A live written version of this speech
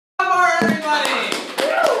everybody!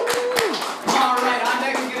 All right, on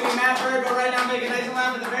deck is going to be Matt Bird, but right now make it nice and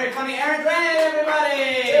loud with the very funny Aaron Grant,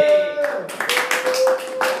 everybody!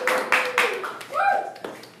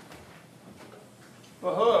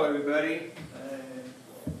 Well, hello, everybody.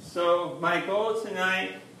 So, my goal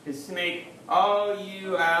tonight is to make all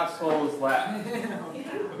you assholes laugh.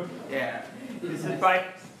 Yeah. Because if I...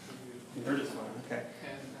 You heard this one, okay.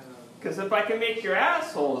 Because if I can make your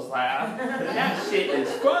assholes laugh, then that shit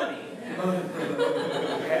is funny.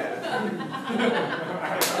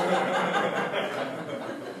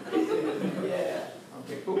 Yeah.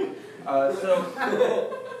 Okay, cool. So,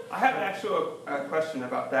 I have an actual question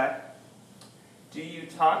about that. Do you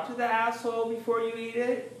talk to the asshole before you eat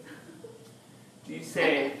it? Do you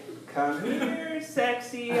say, "Come here,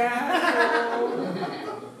 sexy asshole.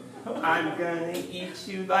 I'm gonna eat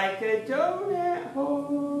you like a donut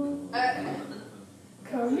hole.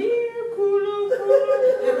 Come here, culo,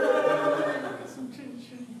 culo."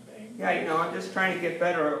 Yeah, you know, I'm just trying to get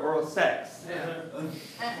better at oral sex.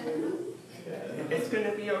 It's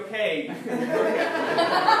gonna be okay.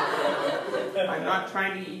 I'm not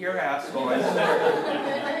trying to eat your asshole, I swear.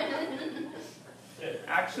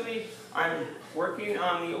 Actually, I'm working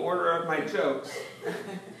on the order of my jokes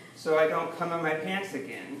so I don't come in my pants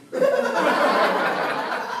again.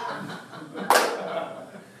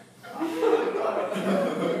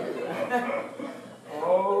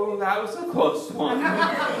 Oh, that was a close one.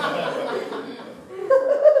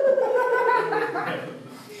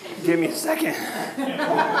 Give me a second.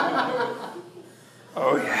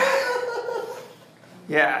 Oh, yeah.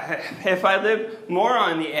 Yeah, if I lived more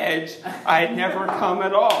on the edge, I'd never come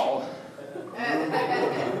at all.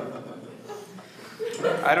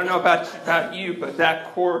 I don't know about you, but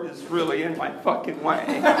that cord is really in my fucking way.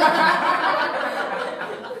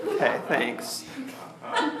 Okay, thanks.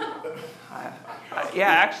 Yeah,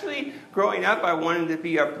 actually, growing up, I wanted to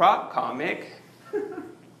be a prop comic.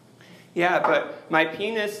 Yeah, but my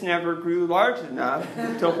penis never grew large enough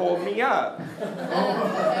to hold me up.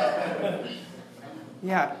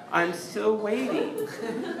 Yeah, I'm still waiting.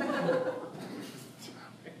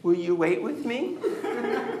 Will you wait with me?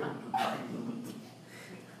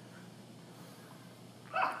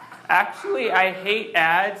 Actually, I hate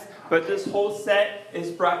ads, but this whole set is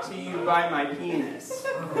brought to you by my penis.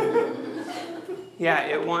 Yeah,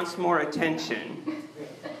 it wants more attention.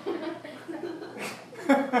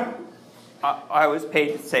 I was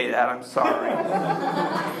paid to say that, I'm sorry.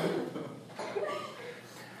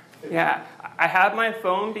 Yeah, I have my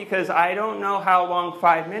phone because I don't know how long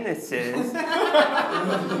 5 minutes is.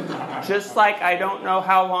 Just like I don't know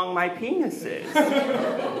how long my penis is.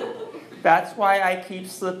 That's why I keep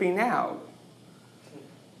slipping out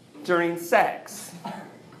during sex.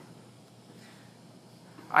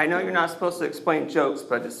 I know you're not supposed to explain jokes,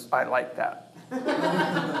 but I like that.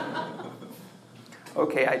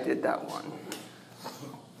 Okay, I did that one.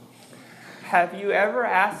 Have you ever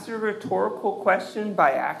asked a rhetorical question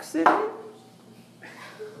by accident?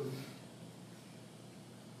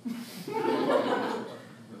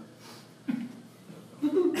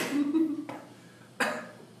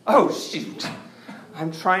 Oh, shoot.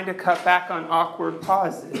 I'm trying to cut back on awkward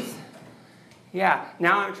pauses. Yeah,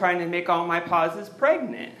 now I'm trying to make all my pauses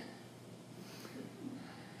pregnant.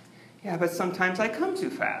 Yeah, but sometimes I come too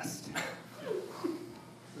fast.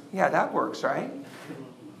 Yeah, that works, right?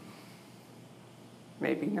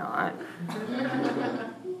 Maybe not.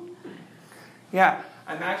 Yeah,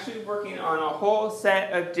 I'm actually working on a whole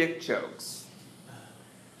set of dick jokes.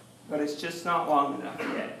 But it's just not long enough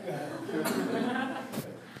yet.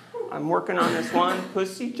 I'm working on this one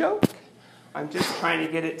pussy joke. I'm just trying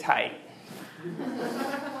to get it tight.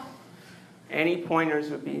 Any pointers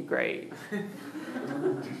would be great.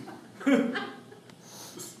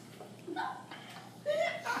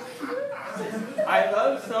 I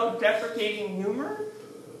love self-deprecating humor,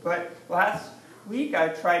 but last week I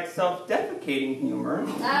tried self-defecating humor.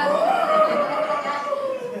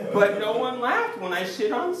 But no one laughed when I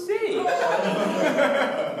shit on stage.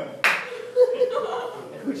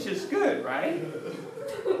 Which is good, right?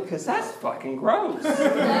 Because that's fucking gross.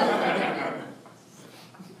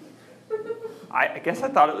 I guess I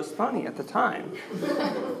thought it was funny at the time.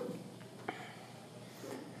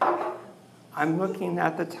 I'm looking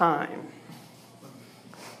at the time.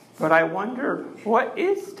 But I wonder, what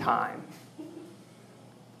is time?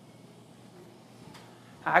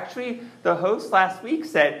 Actually, the host last week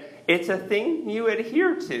said, it's a thing you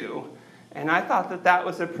adhere to. And I thought that that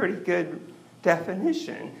was a pretty good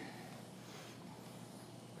definition.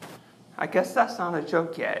 I guess that's not a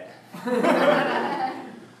joke yet.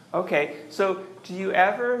 Okay, so do you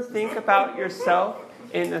ever think about yourself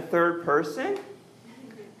in the third person?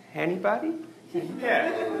 Anybody?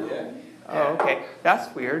 Yeah. Oh, okay.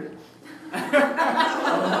 That's weird.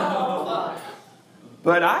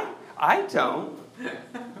 But I don't.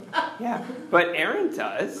 Yeah, but Aaron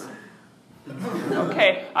does.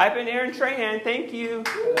 Okay, I've been Aaron Trahan. Thank you.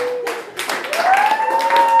 Here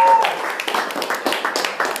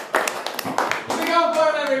we go for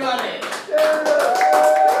it, everybody.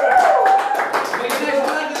 Make a nice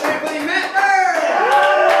round to the very funny Matt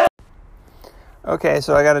Bird. Okay,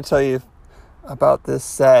 so I got to tell you about this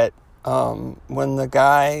set. When the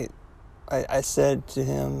guy, I said to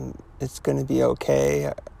him, it's going to be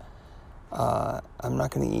okay. I'm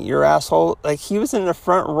not going to eat your asshole. Like, he was in the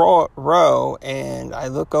front row, and I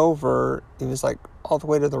look over, he was like all the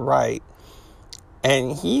way to the right.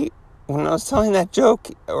 And when I was telling that joke,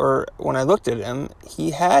 or when I looked at him,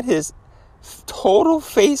 he had his total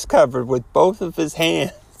face covered with both of his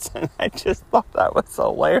hands. And I just thought that was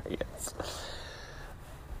hilarious.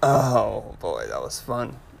 Oh boy, that was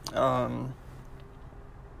fun.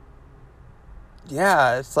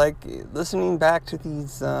 Yeah, it's like listening back to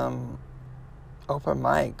these open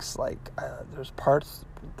mics. Like, there's parts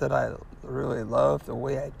that I really love the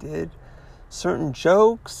way I did certain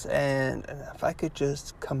jokes, and if I could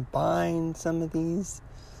just combine some of these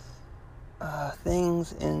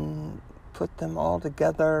things and put them all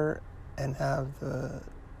together and have the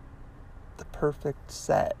perfect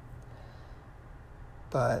set.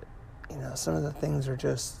 But, some of the things are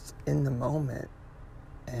just in the moment.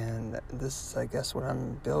 And this is, I guess, what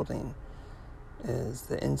I'm building is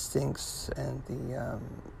the instincts and the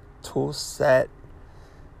tool set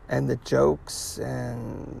and the jokes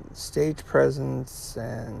and stage presence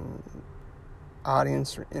and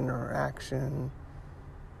audience interaction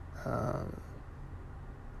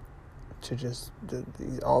to just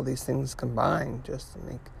all these things combined just to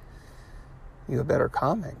make you a better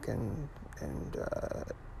comic. And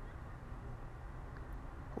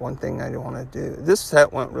one thing I want to do, this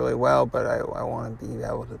set went really well, but I want to be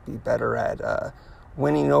able to be better at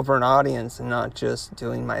winning over an audience and not just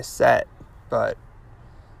doing my set, but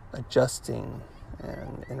adjusting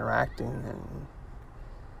and interacting and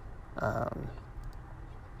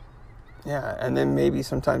and then maybe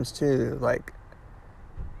sometimes too, like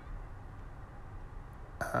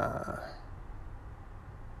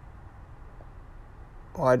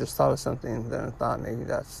I just thought of something and then I thought maybe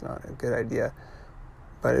that's not a good idea.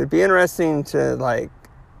 But it'd be interesting to, like,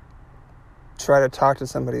 try to talk to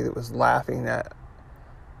somebody that was laughing at,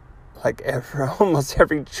 like, almost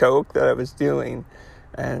every joke that I was doing,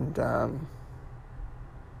 and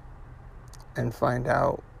find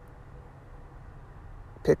out,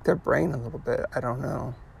 pick their brain a little bit. I don't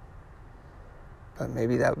know. But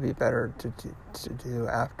maybe that would be better to do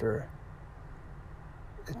after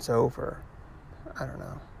it's over. I don't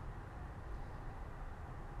know.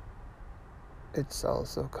 It's all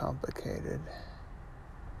so complicated.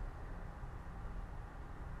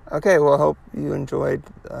 Okay, well, I hope you enjoyed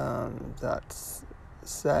that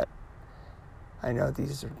set. I know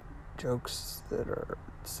these are jokes that are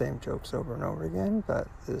the same jokes over and over again, but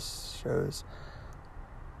this shows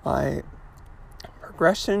my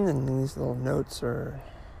progression, and these little notes are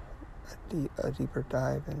a deeper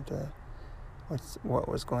dive into what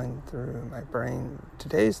was going through my brain.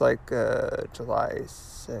 Today's like July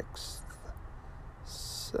 6th.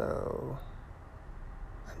 So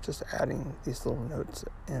I'm just adding these little notes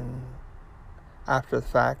in after the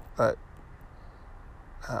fact, but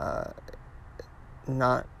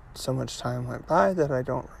not so much time went by that I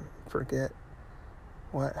don't forget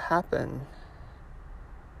what happened.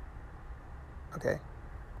 Okay,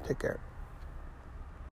 take care.